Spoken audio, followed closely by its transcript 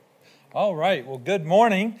All right. Well, good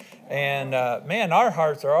morning. And man, our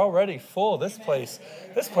hearts are already full. This place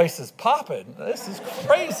is popping. This is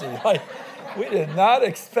crazy. Like, we did not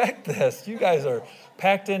expect this. You guys are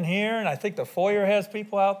packed in here, and I think the foyer has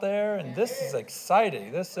people out there, and this is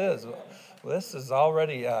exciting. This is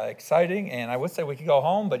already exciting, and I would say we could go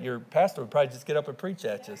home, but your pastor would probably just get up and preach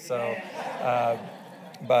at you. So,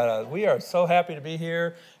 but we are so happy to be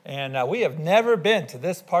here, and we have never been to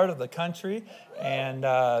this part of the country, and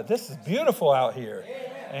this is beautiful out here.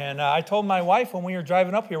 And I told my wife when we were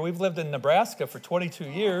driving up here, we've lived in Nebraska for 22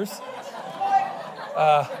 years.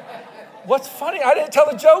 What's funny, I didn't tell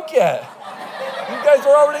the joke yet. You guys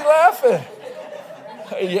are already laughing.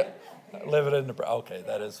 Yeah. Living in Nebraska. Okay,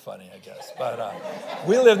 that is funny, I guess. But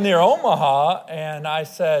we live near Omaha, and I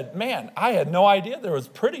said, man, I had no idea there was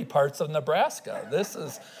pretty parts of Nebraska. This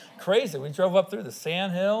is crazy. We drove up through the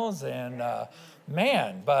sand hills, and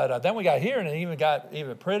then we got here, and it even got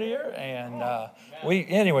even prettier. And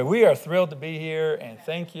we are thrilled to be here, and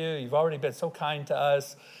thank you. You've already been so kind to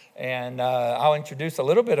us. And I'll introduce a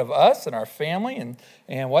little bit of us and our family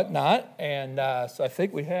and whatnot. And so I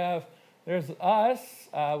think there's us.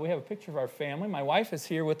 We have a picture of our family. My wife is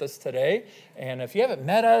here with us today. And if you haven't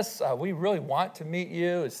met us, we really want to meet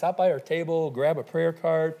you. Stop by our table, grab a prayer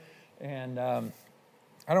card. And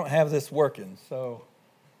I don't have this working, so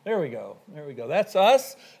there we go. That's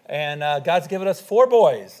us. And God's given us 4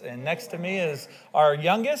 boys. And next to me is our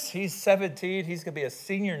youngest. He's 17. He's going to be a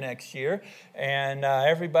senior next year. And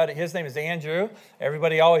his name is Andrew.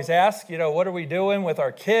 Everybody always asks, what are we doing with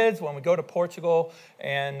our kids when we go to Portugal?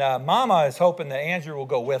 And Mama is hoping that Andrew will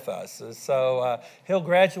go with us. So he'll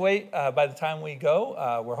graduate by the time we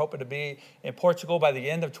go. We're hoping to be in Portugal by the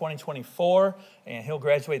end of 2024. And he'll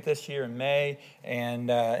graduate this year in May.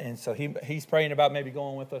 And so he's praying about maybe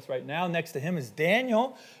going with us right now. Next to him is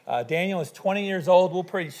Daniel. Daniel is 20 years old.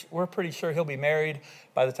 We're pretty sure he'll be married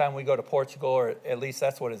by the time we go to Portugal, or at least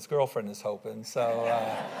that's what his girlfriend is hoping. So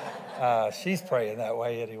she's praying that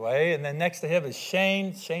way anyway. And then next to him is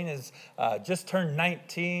Shane. Shane is just turned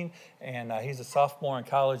 19, and he's a sophomore in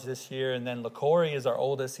college this year. And then LaCorey is our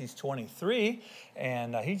oldest. He's 23,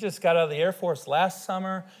 and he just got out of the Air Force last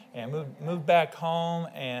summer and moved back home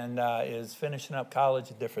and is finishing up college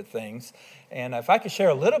and different things. And if I could share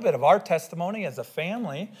a little bit of our testimony as a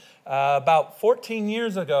family, about 14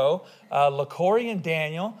 years ago, LaCorey and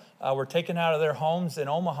Daniel were taken out of their homes in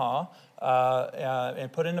Omaha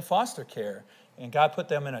and put into foster care. And God put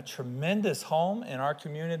them in a tremendous home in our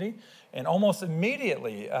community. And almost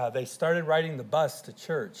immediately, they started riding the bus to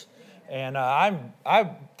church. And I'm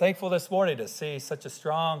thankful this morning to see such a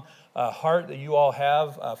strong heart that you all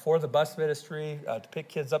have for the bus ministry, to pick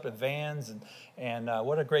kids up in vans, and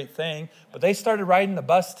what a great thing. But they started riding the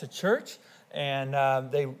bus to church,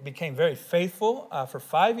 and they became very faithful. For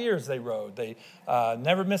 5 years they rode. They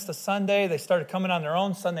never missed a Sunday. They started coming on their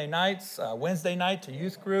own Sunday nights, Wednesday night to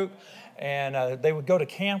youth group, and they would go to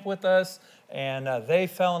camp with us, and they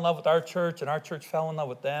fell in love with our church, and our church fell in love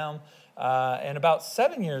with them. And about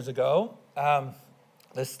 7 years ago,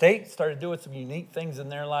 the state started doing some unique things in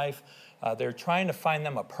their life. They're trying to find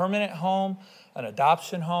them a permanent home, an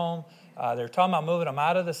adoption home. They're talking about moving them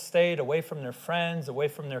out of the state, away from their friends, away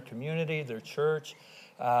from their community, their church.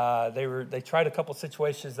 They tried a couple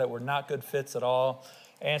situations that were not good fits at all.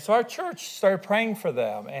 And so our church started praying for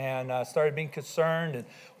them and started being concerned. And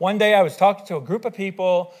one day I was talking to a group of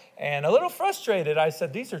people and a little frustrated. I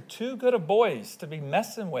said, these are too good of boys to be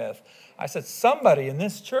messing with. I said, somebody in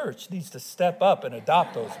this church needs to step up and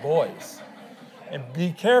adopt those boys. And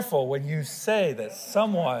be careful when you say that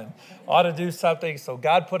someone ought to do something. So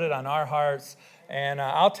God put it on our hearts. And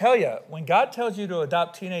I'll tell you, when God tells you to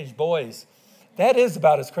adopt teenage boys, that is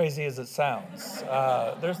about as crazy as it sounds.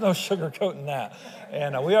 There's no sugarcoating that.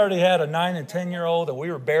 And we already had a 9 and 10-year-old, and we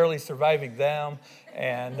were barely surviving them.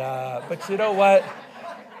 And but you know what?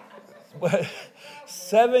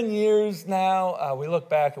 7 years now, we look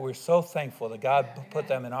back and we're so thankful that God put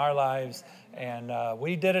them in our lives. And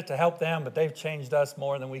we did it to help them, but they've changed us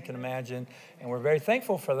more than we can imagine. And we're very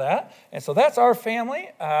thankful for that. And so that's our family.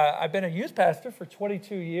 I've been a youth pastor for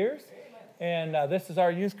 22 years. And this is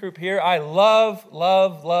our youth group here. I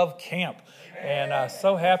love camp. And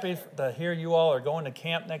so happy to hear you all are going to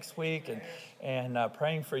camp next week and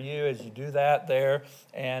praying for you as you do that there.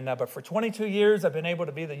 And but for 22 years, I've been able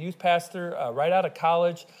to be the youth pastor right out of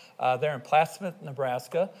college there in Plattsmouth,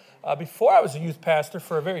 Nebraska. Before I was a youth pastor,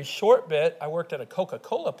 for a very short bit, I worked at a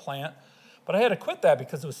Coca-Cola plant, but I had to quit that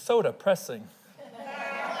because it was so depressing.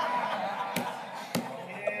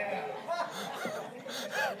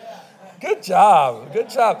 Good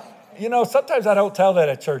job. sometimes I don't tell that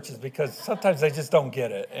at churches because sometimes they just don't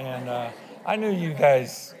get it. And I knew you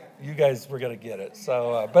guys were going to get it.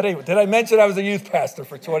 So, but anyway, did I mention I was a youth pastor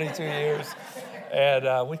for 22 years?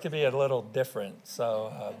 And we could be a little different.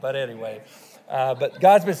 So, but anyway, but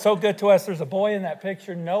God's been so good to us. There's a boy in that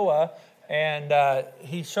picture, Noah, and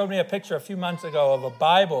he showed me a picture a few months ago of a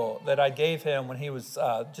Bible that I gave him when he was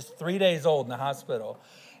just 3 days old in the hospital.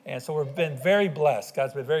 And so we've been very blessed.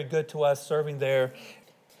 God's been very good to us serving there.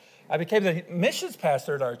 I became the missions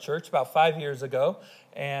pastor at our church about 5 years ago,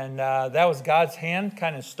 and that was God's hand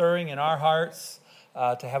kind of stirring in our hearts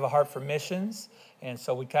to have a heart for missions. And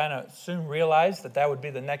so we kind of soon realized that would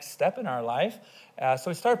be the next step in our life. So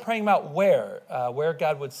we started praying about where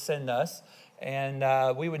God would send us.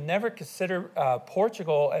 And we would never consider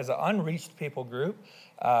Portugal as an unreached people group.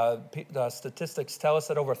 The statistics tell us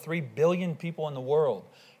that over 3 billion people in the world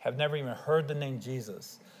have never even heard the name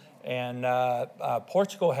Jesus. And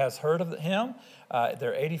Portugal has heard of him.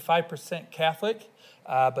 They're 85% Catholic.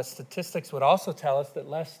 But statistics would also tell us that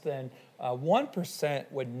less than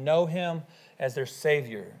 1% would know him as their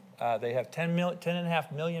Savior. They have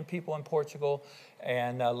 10.5 million people in Portugal,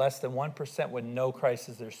 and less than 1% would know Christ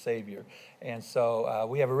as their Savior. And so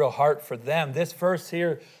we have a real heart for them. This verse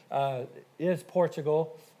here is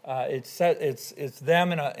Portugal. It's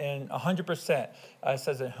them in 100%. It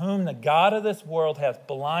says, "In whom the God of this world hath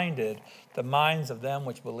blinded the minds of them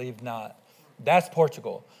which believe not." That's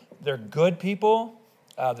Portugal. They're good people.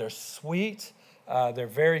 They're sweet. They're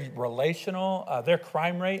very relational. Their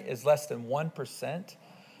crime rate is less than 1%.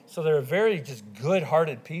 So they're very just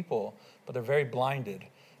good-hearted people, but they're very blinded.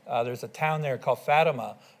 There's a town there called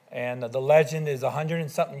Fatima, and the legend is 100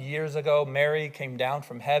 and something years ago, Mary came down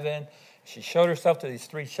from heaven. She showed herself to these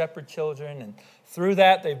 3 shepherd children, and through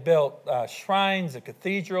that they've built shrines and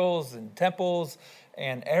cathedrals and temples,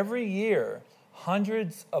 and every year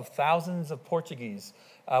hundreds of thousands of Portuguese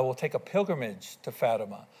will take a pilgrimage to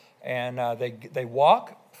Fatima. And they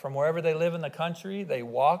walk from wherever they live in the country. They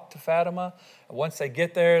walk to Fatima. Once they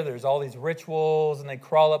get there, there's all these rituals, and they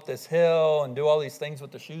crawl up this hill and do all these things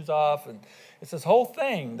with their shoes off. And it's this whole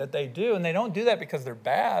thing that they do. And they don't do that because they're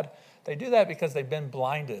bad. They do that because they've been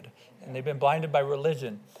blinded. And they've been blinded by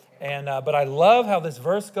religion. And but I love how this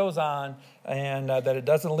verse goes on, and that it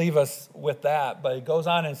doesn't leave us with that. But it goes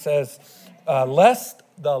on and says, "Lest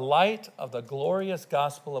the light of the glorious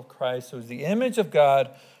gospel of Christ, who is the image of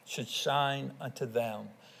God, should shine unto them."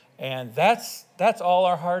 And that's all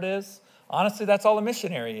our heart is. Honestly, that's all a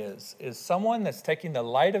missionary is someone that's taking the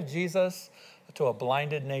light of Jesus to a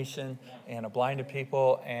blinded nation and a blinded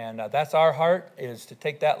people. And that's our heart, is to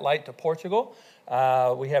take that light to Portugal.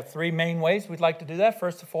 We have 3 main ways we'd like to do that.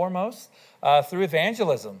 First and foremost, through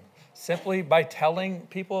evangelism, simply by telling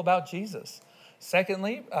people about Jesus.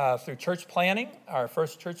 Secondly, through church planting. Our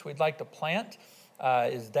first church we'd like to plant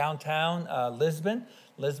is downtown Lisbon.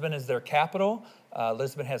 Lisbon is their capital.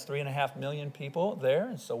 Lisbon has 3.5 million people there,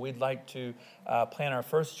 and so we'd like to plant our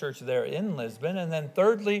first church there in Lisbon. And then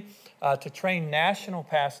thirdly, to train national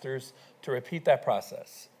pastors to repeat that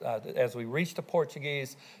process. As we reach the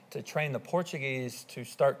Portuguese, to train the Portuguese to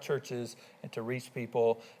start churches and to reach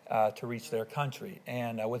people, to reach their country.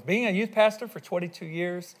 And with being a youth pastor for 22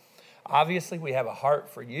 years, obviously we have a heart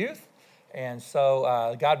for youth. And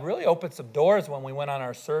so God really opened some doors when we went on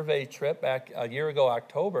our survey trip back a year ago,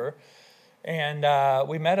 October. And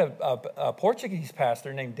we met a Portuguese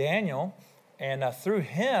pastor named Daniel. And through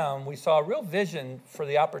him, we saw a real vision for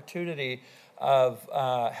the opportunity of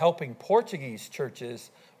helping Portuguese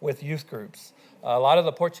churches with youth groups. A lot of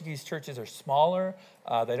the Portuguese churches are smaller.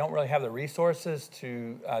 They don't really have the resources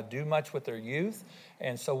to do much with their youth.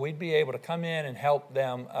 And so we'd be able to come in and help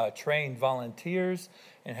them train volunteers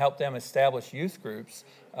and help them establish youth groups.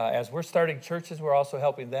 As we're starting churches, we're also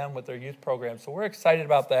helping them with their youth program. So we're excited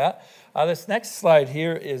about that. This next slide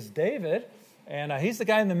here is David. And he's the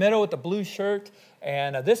guy in the middle with the blue shirt.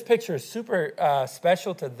 And this picture is super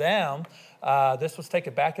special to them. This was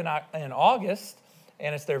taken back in August.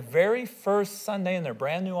 And it's their very first Sunday in their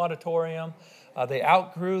brand new auditorium. They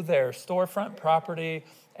outgrew their storefront property.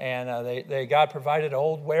 And God provided an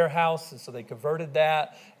old warehouse, and so they converted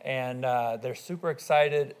that, and they're super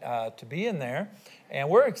excited to be in there. And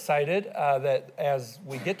we're excited that as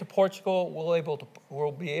we get to Portugal,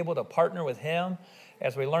 we'll be able to partner with him.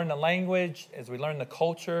 As we learn the language, as we learn the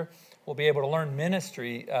culture, we'll be able to learn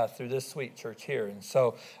ministry through this sweet church here. And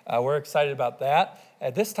so we're excited about that.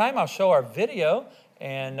 At this time, I'll show our video,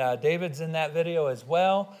 and David's in that video as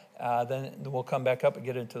well. Then we'll come back up and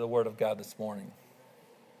get into the Word of God this morning.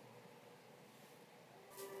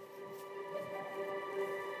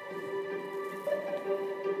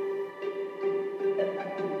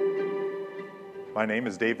 My name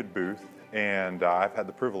is David Booth, and I've had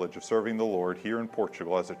the privilege of serving the Lord here in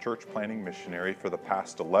Portugal as a church planting missionary for the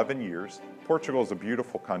past 11 years. Portugal is a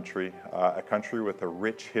beautiful country, a country with a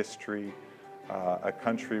rich history, a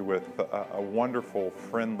country with a wonderful,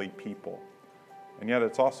 friendly people. And yet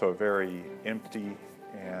it's also a very empty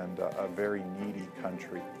and a very needy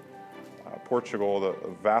country. Portugal, the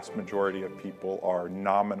vast majority of people are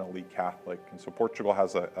nominally Catholic, and so Portugal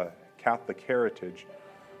has a Catholic heritage.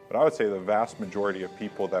 But I would say the vast majority of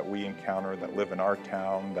people that we encounter that live in our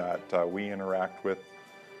town, that we interact with,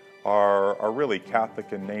 are really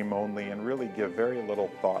Catholic in name only and really give very little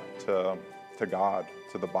thought to God,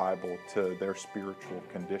 to the Bible, to their spiritual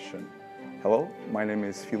condition. Hello, my name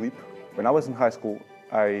is Philippe. When I was in high school,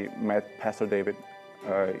 I met Pastor David.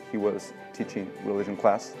 He was teaching religion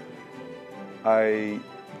class. I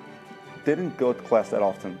didn't go to class that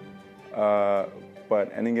often,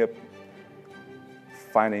 but ending up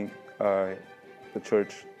finding the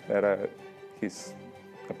church that he's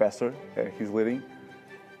a pastor, he's leading,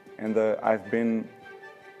 and I've been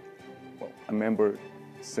a member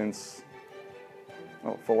since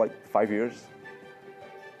for like 5 years.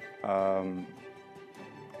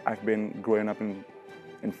 I've been growing up in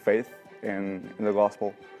faith and in the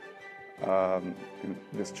gospel. And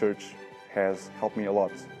this church has helped me a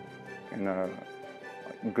lot in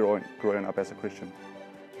growing up as a Christian.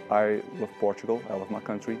 I love Portugal, I love my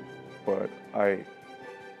country, but I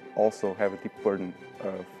also have a deep burden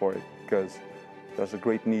for it because there's a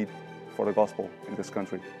great need for the gospel in this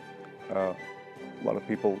country. A lot of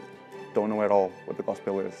people don't know at all what the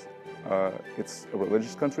gospel is. It's a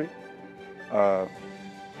religious country, but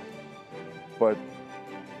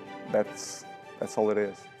that's all it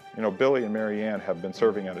is. You know, Billy and Mary Ann have been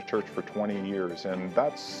serving at a church for 20 years, and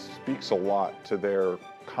that speaks a lot to their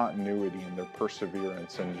continuity and their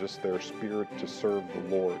perseverance and just their spirit to serve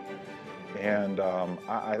the Lord. And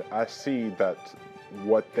I see that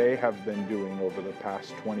what they have been doing over the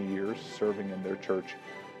past 20 years, serving in their church,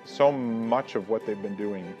 so much of what they've been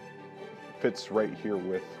doing fits right here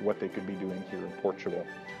with what they could be doing here in Portugal.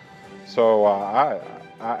 So I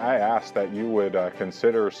ask that you would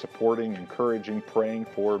consider supporting, encouraging, praying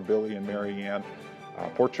for Billy and Mary Ann.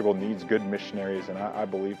 Portugal needs good missionaries, and I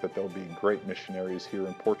believe that there'll be great missionaries here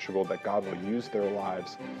in Portugal, that God will use their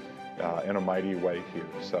lives in a mighty way here.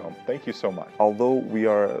 So thank you so much. Although we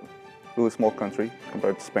are a really small country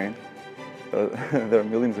compared to Spain, there are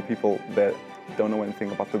millions of people that don't know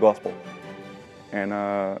anything about the gospel.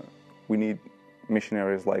 And we need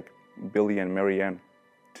missionaries like Billy and Mary Ann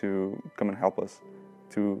to come and help us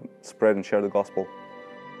to spread and share the gospel.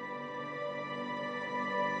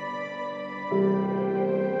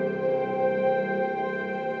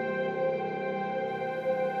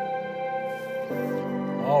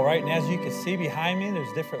 All right, and as you can see behind me,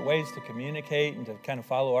 there's different ways to communicate and to kind of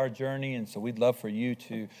follow our journey, and so we'd love for you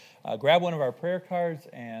to grab one of our prayer cards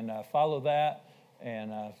and follow that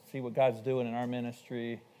and see what God's doing in our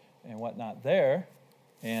ministry and whatnot there.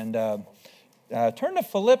 And turn to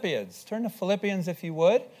Philippians. Turn to Philippians if you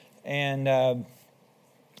would. And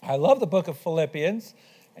I love the book of Philippians.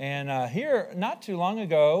 And here, not too long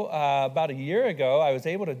ago, about a year ago, I was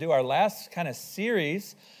able to do our last kind of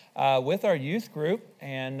series with our youth group.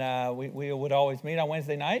 And we would always meet on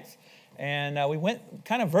Wednesday nights. And we went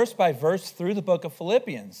kind of verse by verse through the book of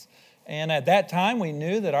Philippians. And at that time, we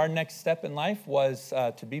knew that our next step in life was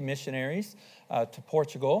to be missionaries to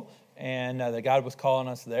Portugal. And that God was calling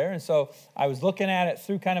us there. And so I was looking at it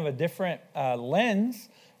through kind of a different lens,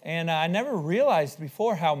 and I never realized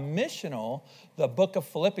before how missional the book of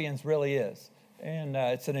Philippians really is. And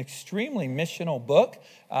it's an extremely missional book.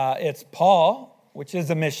 It's Paul, which is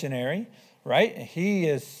a missionary, right? He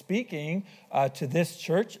is speaking to this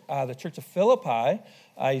church, the church of Philippi.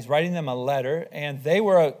 He's writing them a letter, and they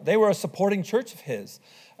were a supporting church of his.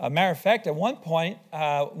 Matter of fact, at one point,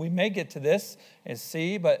 we may get to this and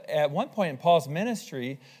see, but at one point in Paul's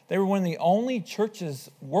ministry, they were one of the only churches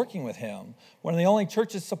working with him, one of the only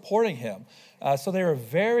churches supporting him. So they were a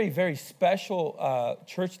very, very special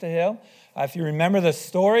church to him. If you remember the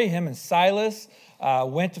story, him and Silas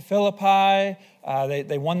went to Philippi.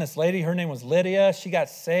 They won this lady. Her name was Lydia. She got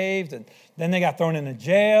saved, and then they got thrown into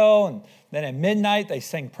jail. And then at midnight, they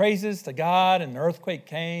sang praises to God, and an earthquake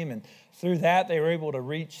came, and through that, they were able to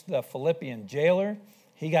reach the Philippian jailer.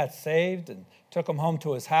 He got saved and took him home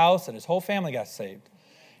to his house, and his whole family got saved.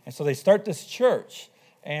 And so they start this church.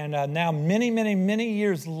 And now many, many, many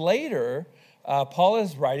years later, Paul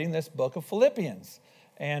is writing this book of Philippians.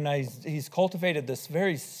 And he's cultivated this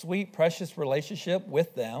very sweet, precious relationship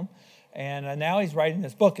with them. And now he's writing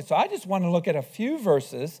this book. And so I just want to look at a few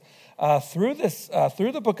verses through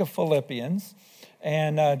the book of Philippians.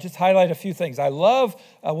 and just highlight a few things. I love,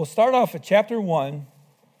 we'll start off at chapter 1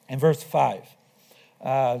 and verse 5.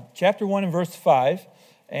 Chapter 1 and verse 5,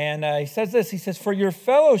 and he says this, he says, "For your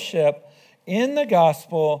fellowship in the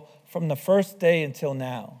gospel from the first day until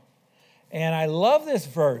now." And I love this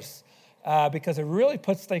verse because it really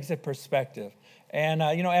puts things in perspective. And,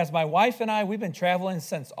 as my wife and I, we've been traveling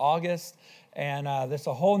since August, and there's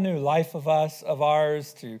a whole new life of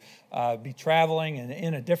ours to be traveling and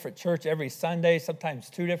in a different church every Sunday, sometimes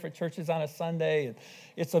 2 different churches on a Sunday. And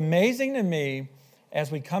it's amazing to me as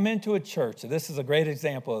we come into a church, and this is a great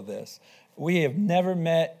example of this. We have never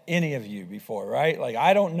met any of you before, right? Like,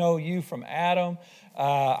 I don't know you from Adam.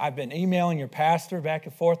 I've been emailing your pastor back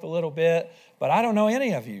and forth a little bit, but I don't know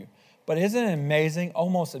any of you. But isn't it amazing?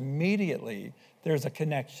 Almost immediately, there's a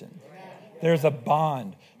connection. There's a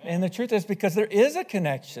bond. And the truth is, because there is a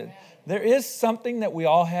connection, there is something that we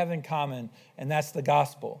all have in common, and that's the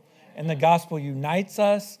gospel. And the gospel unites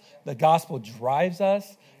us. The gospel drives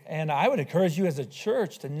us. And I would encourage you as a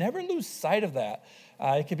church to never lose sight of that.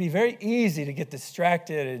 It can be very easy to get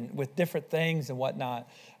distracted with different things and whatnot.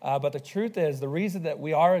 But the truth is, the reason that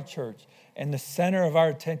we are a church and the center of our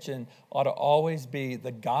attention ought to always be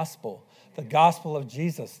the gospel of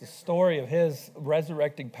Jesus, the story of his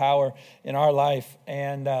resurrecting power in our life.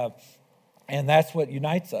 And that's what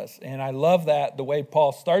unites us. And I love that the way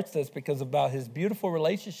Paul starts this, because about his beautiful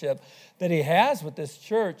relationship that he has with this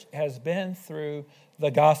church has been through the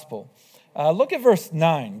gospel. Look at verse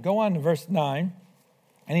 9. Go on to verse 9.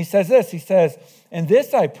 And he says this, he says, "And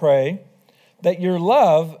this I pray, that your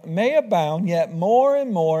love may abound yet more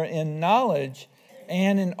and more in knowledge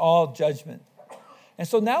and in all judgment." And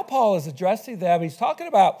so now Paul is addressing them. He's talking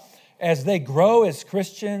about as they grow as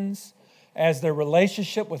Christians, as their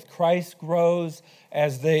relationship with Christ grows,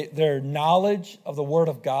 as their knowledge of the Word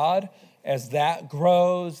of God, as that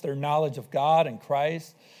grows, their knowledge of God and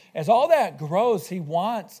Christ, as all that grows, he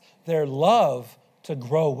wants their love to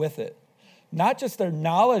grow with it. Not just their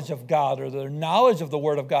knowledge of God or their knowledge of the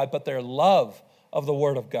Word of God, but their love of the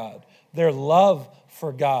Word of God. Their love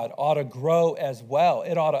for God ought to grow as well.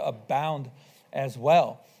 It ought to abound as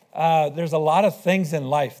well. There's a lot of things in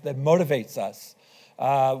life that motivates us.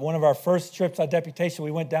 One of our first trips on deputation,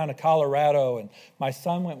 we went down to Colorado, and my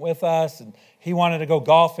son went with us, and he wanted to go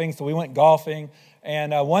golfing, so we went golfing.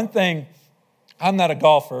 And one thing, I'm not a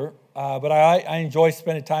golfer, but I enjoy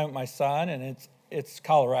spending time with my son, and it's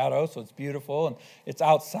Colorado, so it's beautiful, and it's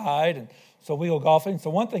outside, and so we go golfing. So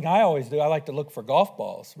one thing I always do, I like to look for golf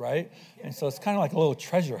balls, right? And so it's kind of like a little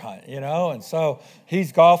treasure hunt, And so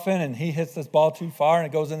he's golfing, and he hits this ball too far, and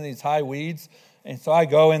it goes into these high weeds. And so I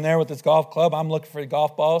go in there with this golf club. I'm looking for the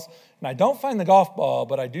golf balls, and I don't find the golf ball,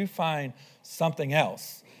 but I do find something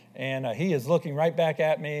else. And he is looking right back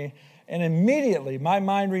at me. And immediately, my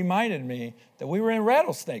mind reminded me that we were in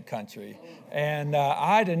rattlesnake country. And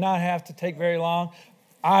I did not have to take very long.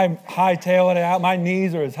 I'm hightailing it out. My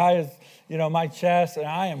knees are as high as, my chest, and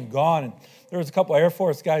I am gone. And there was a couple of Air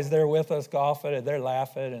Force guys there with us golfing, and they're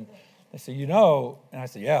laughing. And they said, and I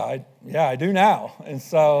said, yeah, I do now. And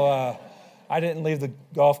so I didn't leave the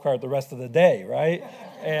golf cart the rest of the day, right?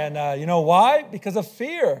 And you know why? Because of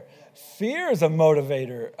fear. Fear is a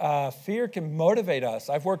motivator. Fear can motivate us.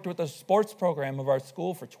 I've worked with the sports program of our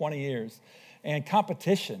school for 20 years. And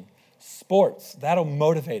competition, sports, that'll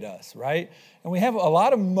motivate us, right? And we have a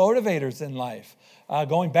lot of motivators in life.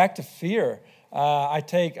 Going back to fear, I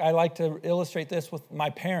like to illustrate this with my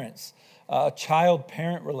parents, a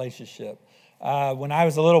child-parent relationship. When I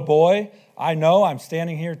was a little boy, I know I'm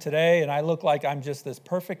standing here today and I look like I'm just this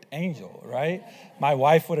perfect angel, right? My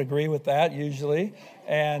wife would agree with that usually.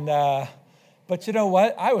 And but you know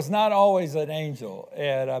what? I was not always an angel.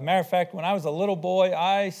 And matter of fact, when I was a little boy,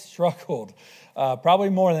 I struggled probably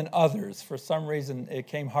more than others. For some reason, it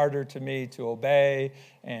came harder to me to obey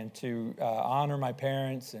and to honor my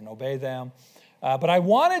parents and obey them. But I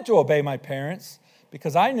wanted to obey my parents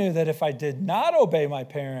because I knew that if I did not obey my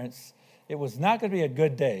parents, it was not going to be a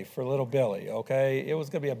good day for little Billy, okay? It was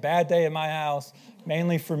going to be a bad day in my house,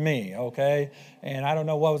 mainly for me, okay? And I don't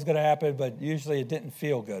know what was going to happen, but usually it didn't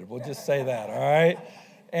feel good. We'll just say that, all right?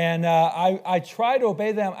 And I tried to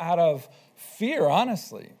obey them out of fear,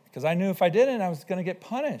 honestly, because I knew if I didn't, I was going to get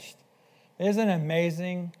punished. Isn't it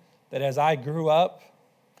amazing that as I grew up,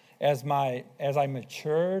 as I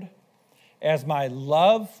matured, as my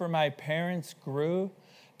love for my parents grew,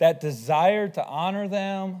 that desire to honor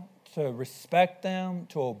them, to respect them,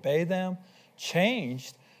 to obey them,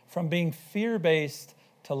 changed from being fear-based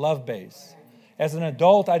to love-based. As an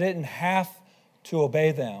adult, I didn't have to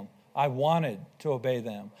obey them. I wanted to obey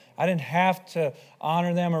them. I didn't have to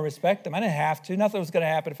honor them or respect them. I didn't have to. Nothing was going to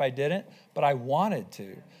happen if I didn't, but I wanted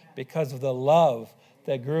to because of the love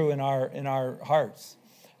that grew in our hearts.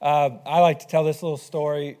 I like to tell this little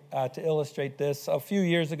story to illustrate this. A few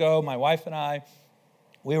years ago, my wife and I,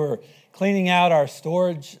 we were cleaning out our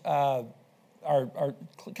storage, our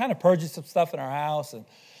kind of purging some stuff in our house, and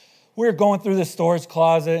we were going through the storage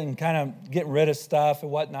closet and kind of getting rid of stuff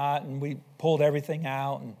and whatnot, and we pulled everything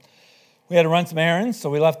out, and we had to run some errands, so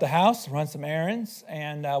we left the house, run some errands,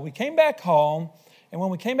 and we came back home, and when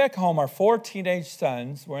we came back home, our 4 teenage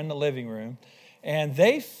sons were in the living room, and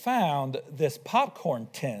they found this popcorn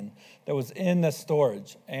tin that was in the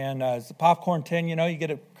storage, and it's a popcorn tin, you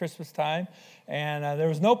get at Christmas time, and there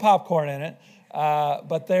was no popcorn in it,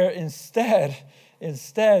 but there instead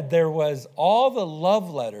there was all the love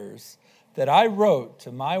letters that I wrote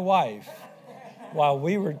to my wife while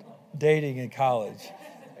we were dating in college.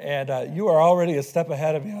 And you are already a step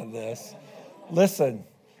ahead of me on this. Listen,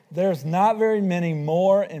 there's not very many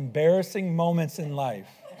more embarrassing moments in life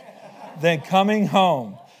than coming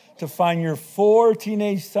home to find your 4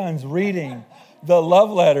 teenage sons reading the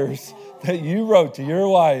love letters that you wrote to your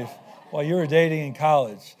wife while you were dating in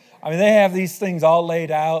college. I mean, they have these things all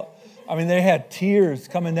laid out. I mean, they had tears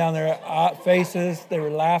coming down their faces. They were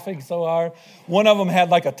laughing so hard. One of them had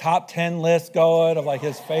like a top 10 list going of like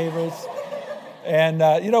his favorites. And,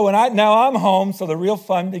 now I'm home, so the real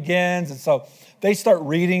fun begins. And so they start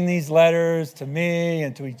reading these letters to me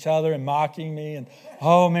and to each other and mocking me. And,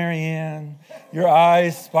 oh, Marianne, your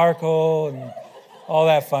eyes sparkle and all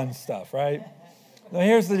that fun stuff, right? Now,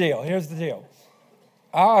 here's the deal.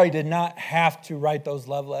 I did not have to write those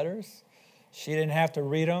love letters. She didn't have to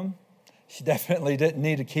read them. She definitely didn't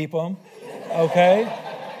need to keep them, okay?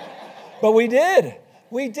 But we did.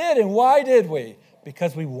 And why did we?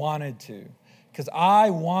 Because we wanted to. Because I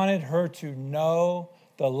wanted her to know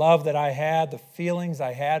the love that I had, the feelings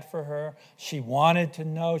I had for her. She wanted to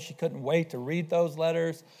know. She couldn't wait to read those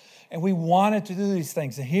letters. And we wanted to do these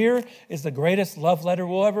things. And here is the greatest love letter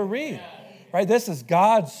we'll ever read. Right? This is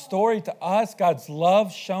God's story to us, God's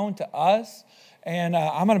love shown to us. And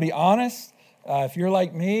I'm going to be honest. If you're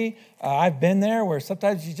like me, I've been there where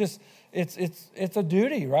sometimes it's a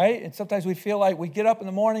duty, right? And sometimes we feel like we get up in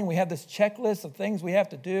the morning, we have this checklist of things we have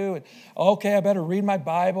to do. And, okay, I better read my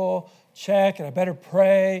Bible, check, and I better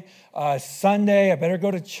pray. Sunday, I better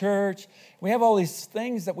go to church. We have all these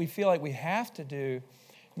things that we feel like we have to do.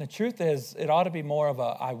 And the truth is, it ought to be more of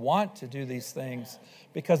a, I want to do these things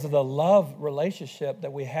because of the love relationship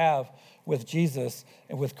that we have with Jesus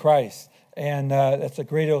and with Christ. And that's a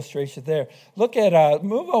great illustration there. Look at,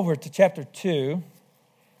 move over to chapter 2.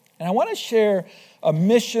 And I want to share a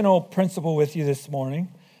missional principle with you this morning.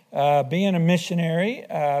 Being a missionary,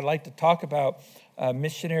 I'd like to talk about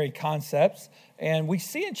missionary concepts. And we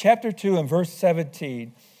see in chapter 2 and verse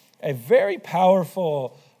 17, a very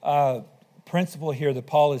powerful principle here that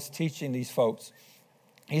Paul is teaching these folks.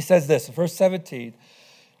 He says this, in verse 17,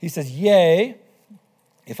 he says, "Yea,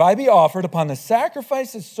 if I be offered upon the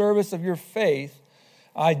sacrifice and service of your faith,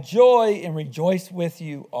 I joy and rejoice with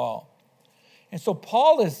you all." And so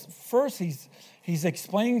Paul is, first he's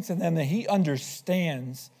explaining to them that he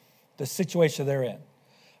understands the situation they're in.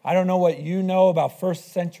 I don't know what you know about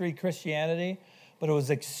first century Christianity, but it was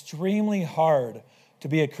extremely hard to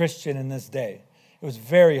be a Christian in this day. It was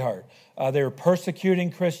very hard. They were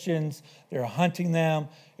persecuting Christians. They were hunting them.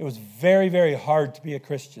 It was very, very hard to be a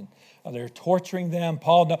Christian. They were torturing them.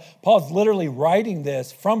 Paul's literally writing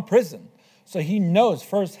this from prison. So he knows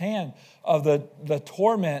firsthand of the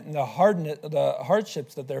torment and the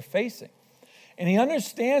hardships that they're facing. And he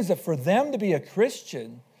understands that for them to be a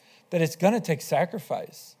Christian, that it's going to take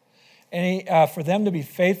sacrifice. And for them to be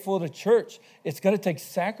faithful to church, it's going to take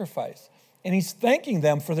sacrifice. And he's thanking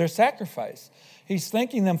them for their sacrifice. He's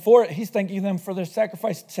thanking them for it. He's thanking them for their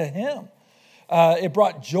sacrifice to him. It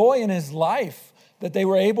brought joy in his life that they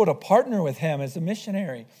were able to partner with him as a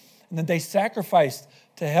missionary. And that they sacrificed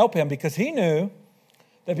to help him because he knew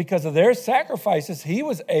that because of their sacrifices, he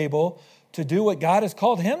was able to do what God has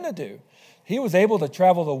called him to do. He was able to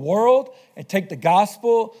travel the world and take the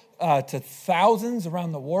gospel to thousands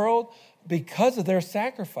around the world because of their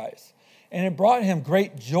sacrifice. And it brought him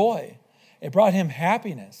great joy. It brought him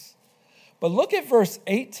happiness. But look at verse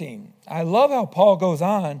 18. I love how Paul goes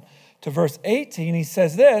on to verse 18. He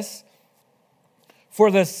says this, "For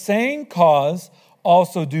the same cause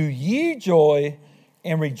also do ye joy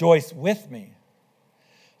and rejoice with me."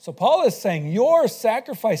 So Paul is saying, your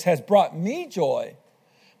sacrifice has brought me joy.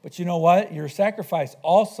 But you know what? Your sacrifice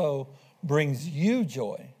also brings you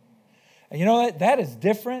joy. And you know what? That is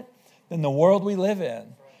different than the world we live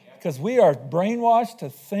in. Because we are brainwashed to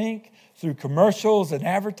think through commercials and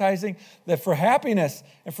advertising that for happiness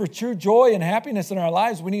and for true joy and happiness in our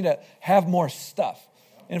lives, we need to have more stuff.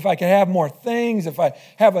 And if I can have more things, if I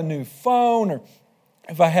have a new phone, or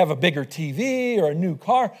if I have a bigger TV or a new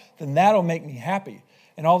car, then that'll make me happy.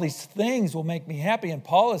 And all these things will make me happy. And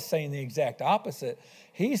Paul is saying the exact opposite.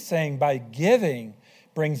 He's saying by giving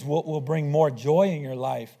will bring more joy in your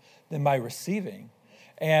life than by receiving.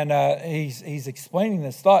 And he's explaining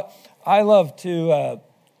this thought. I love to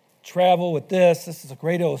travel with this. This is a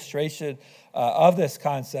great illustration of this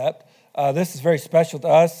concept. This is very special to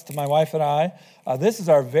us, to my wife and I. This is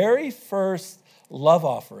our very first love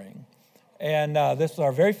offering. And this was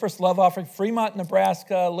our very first love offering, Fremont,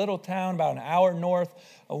 Nebraska, a little town about an hour north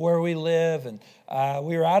of where we live. And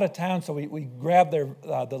we were out of town, so we grabbed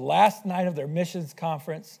the last night of their missions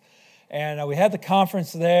conference. And we had the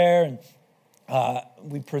conference there, and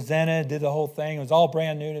we presented, did the whole thing. It was all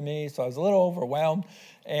brand new to me, so I was a little overwhelmed.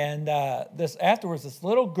 And afterwards, this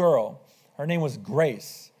little girl, her name was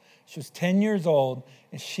Grace. She was 10 years old,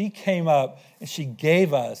 and she came up, and she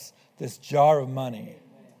gave us this jar of money.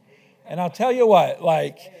 And I'll tell you what,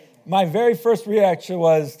 my very first reaction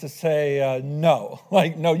was to say, no.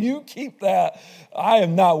 No, you keep that. I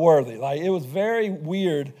am not worthy. It was very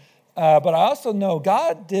weird. But I also know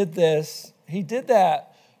God did this. He did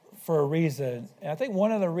that for a reason. And I think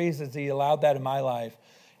one of the reasons he allowed that in my life,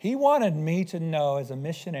 he wanted me to know as a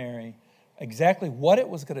missionary exactly what it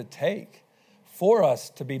was going to take for us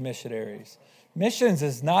to be missionaries. Missions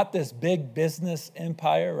is not this big business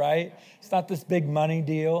empire, right? It's not this big money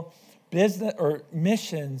deal. Business or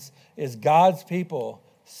missions is God's people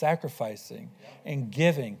sacrificing and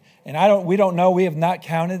giving. And we don't know, we have not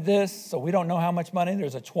counted this, so we don't know how much money.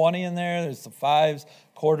 There's a 20 in there, there's some fives,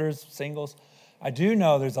 quarters, singles. I do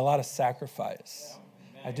know there's a lot of sacrifice.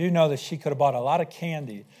 I do know that she could have bought a lot of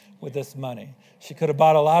candy with this money. She could have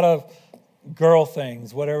bought a lot of girl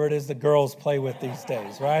things, whatever it is the girls play with these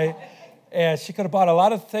days, right? And she could have bought a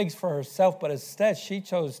lot of things for herself, but instead she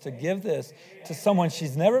chose to give this to someone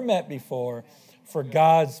she's never met before for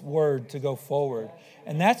God's word to go forward.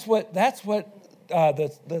 And that's what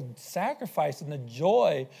the sacrifice and the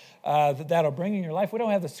joy that'll bring in your life. We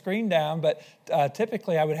don't have the screen down, but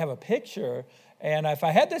typically I would have a picture. And if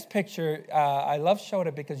I had this picture, I love showing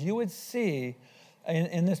it because you would see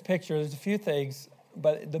in this picture, there's a few things,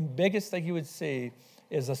 but the biggest thing you would see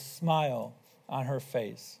is a smile on her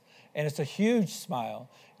face. And it's a huge smile.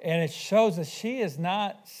 And it shows that she is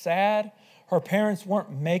not sad. Her parents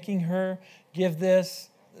weren't making her give this.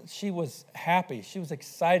 She was happy. She was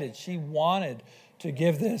excited. She wanted to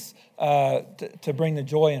give this to bring the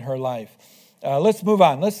joy in her life. Let's move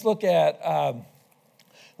on. Let's look at, I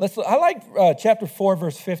like chapter 4,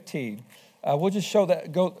 verse 15. We'll just show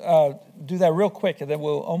that, do that real quick, and then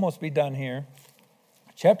we'll almost be done here.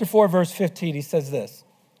 Chapter 4, verse 15, he says this.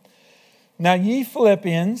 Now ye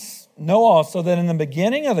Philippians know also that in the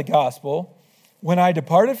beginning of the gospel, when I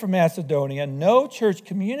departed from Macedonia, no church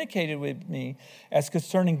communicated with me as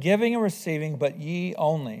concerning giving and receiving, but ye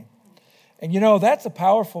only. And that's a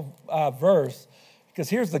powerful verse, because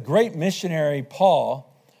here's the great missionary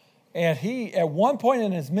Paul, and he, at one point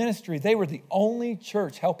in his ministry, they were the only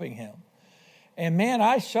church helping him. And man,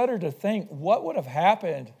 I shudder to think what would have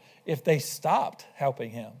happened if they stopped helping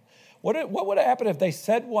him. What would have happened if they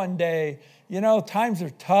said one day, times are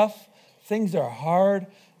tough, things are hard.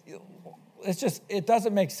 It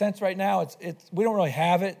doesn't make sense right now. We don't really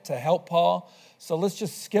have it to help Paul. So let's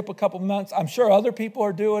just skip a couple months. I'm sure other people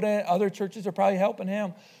are doing it. Other churches are probably helping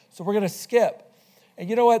him. So we're going to skip. And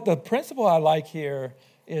you know what? The principle I like here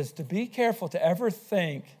is to be careful to ever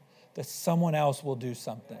think that someone else will do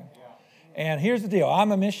something. And here's the deal.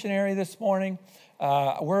 I'm a missionary this morning.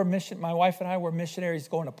 My wife and I were missionaries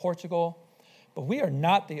going to Portugal. But we are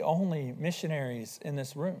not the only missionaries in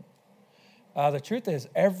this room. The truth is,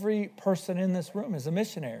 every person in this room is a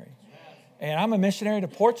missionary. And I'm a missionary to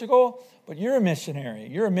Portugal, but you're a missionary.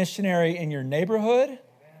 You're a missionary in your neighborhood.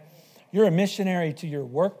 You're a missionary to your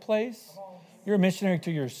workplace. You're a missionary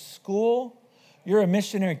to your school. You're a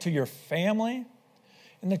missionary to your family.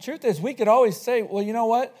 And the truth is, we could always say, well, you know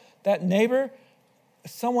what? That neighbor,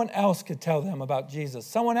 someone else could tell them about Jesus.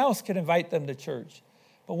 Someone else could invite them to church.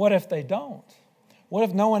 But what if they don't? What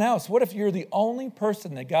if no one else? What if you're the only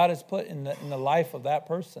person that God has put in the life of that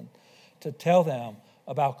person to tell them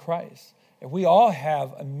about Christ? And we all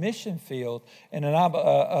have a mission field and an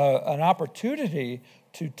opportunity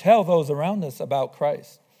to tell those around us about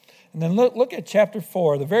Christ. And then look at chapter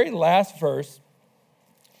 4, the very last verse.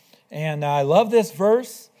 And I love this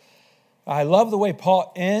verse. I love the way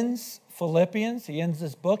Paul ends Philippians. He ends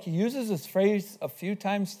this book. He uses this phrase a few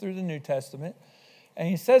times through the New Testament. And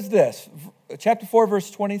he says this, chapter 4,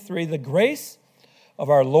 verse 23, the grace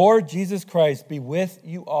of our Lord Jesus Christ be with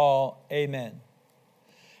you all. Amen.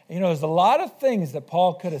 There's a lot of things that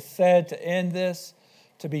Paul could have said to end this,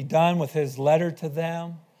 to be done with his letter to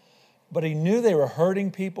them. But he knew they were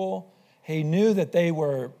hurting people. He knew that they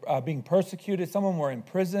were being persecuted. Some of them were in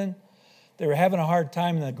prison. They were having a hard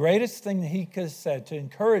time. And the greatest thing that he could have said to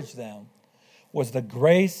encourage them was the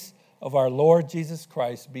grace of our Lord Jesus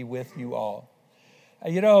Christ be with you all.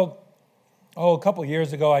 A couple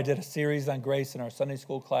years ago, I did a series on grace in our Sunday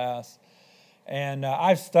school class. And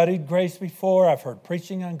I've studied grace before. I've heard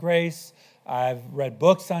preaching on grace. I've read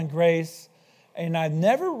books on grace. And I've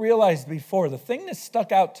never realized before, the thing that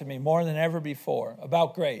stuck out to me more than ever before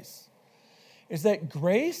about grace is that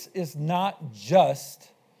grace is not just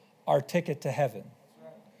our ticket to heaven.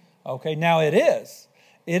 Okay, now it is.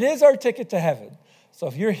 It is our ticket to heaven. So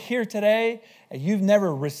if you're here today and you've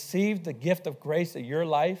never received the gift of grace in your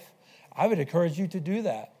life, I would encourage you to do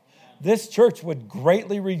that. This church would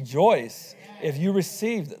greatly rejoice if you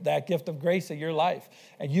received that gift of grace in your life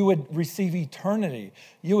and you would receive eternity.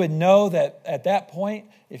 You would know that at that point,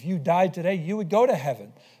 if you died today, you would go to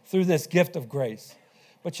heaven through this gift of grace.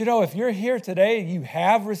 But if you're here today and you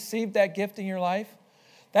have received that gift in your life,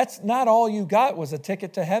 that's not all you got was a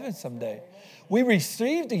ticket to heaven someday. We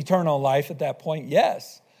received eternal life at that point,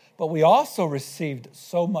 yes, but we also received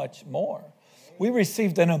so much more. We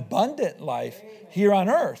received an abundant life here on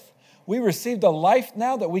earth. We received a life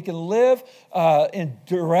now that we can live in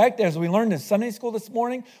direct, as we learned in Sunday school this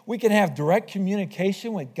morning, we can have direct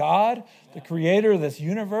communication with God, the creator of this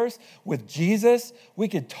universe, with Jesus. We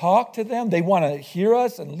could talk to them. They want to hear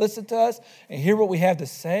us and listen to us and hear what we have to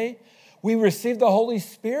say. We received the Holy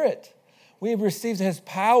Spirit. We have received His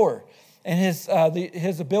power and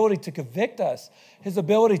His ability to convict us, His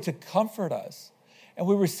ability to comfort us. And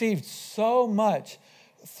we received so much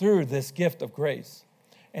through this gift of grace.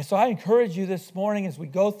 And so I encourage you this morning as we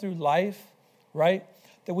go through life, right,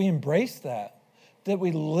 that we embrace that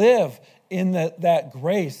we live in that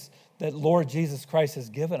grace that Lord Jesus Christ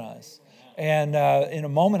has given us. And in a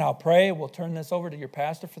moment, I'll pray. We'll turn this over to your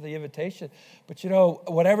pastor for the invitation. But,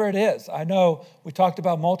 whatever it is, I know we talked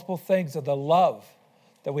about multiple things of the love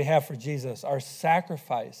that we have for Jesus, our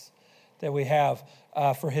sacrifice that we have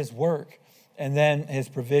for His work, and then His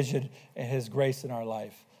provision and His grace in our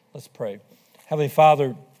life. Let's pray. Heavenly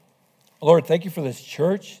Father, Lord, thank you for this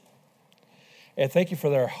church. And thank you for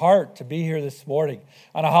their heart to be here this morning.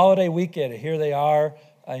 On a holiday weekend, here they are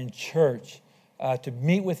in church to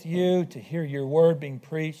meet with you, to hear your word being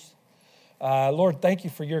preached. Lord, thank you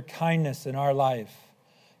for your kindness in our life,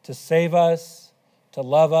 to save us, to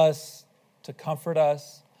love us, to comfort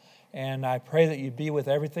us. And I pray that you be with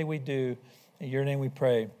everything we do. In your name we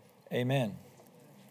pray. Amen.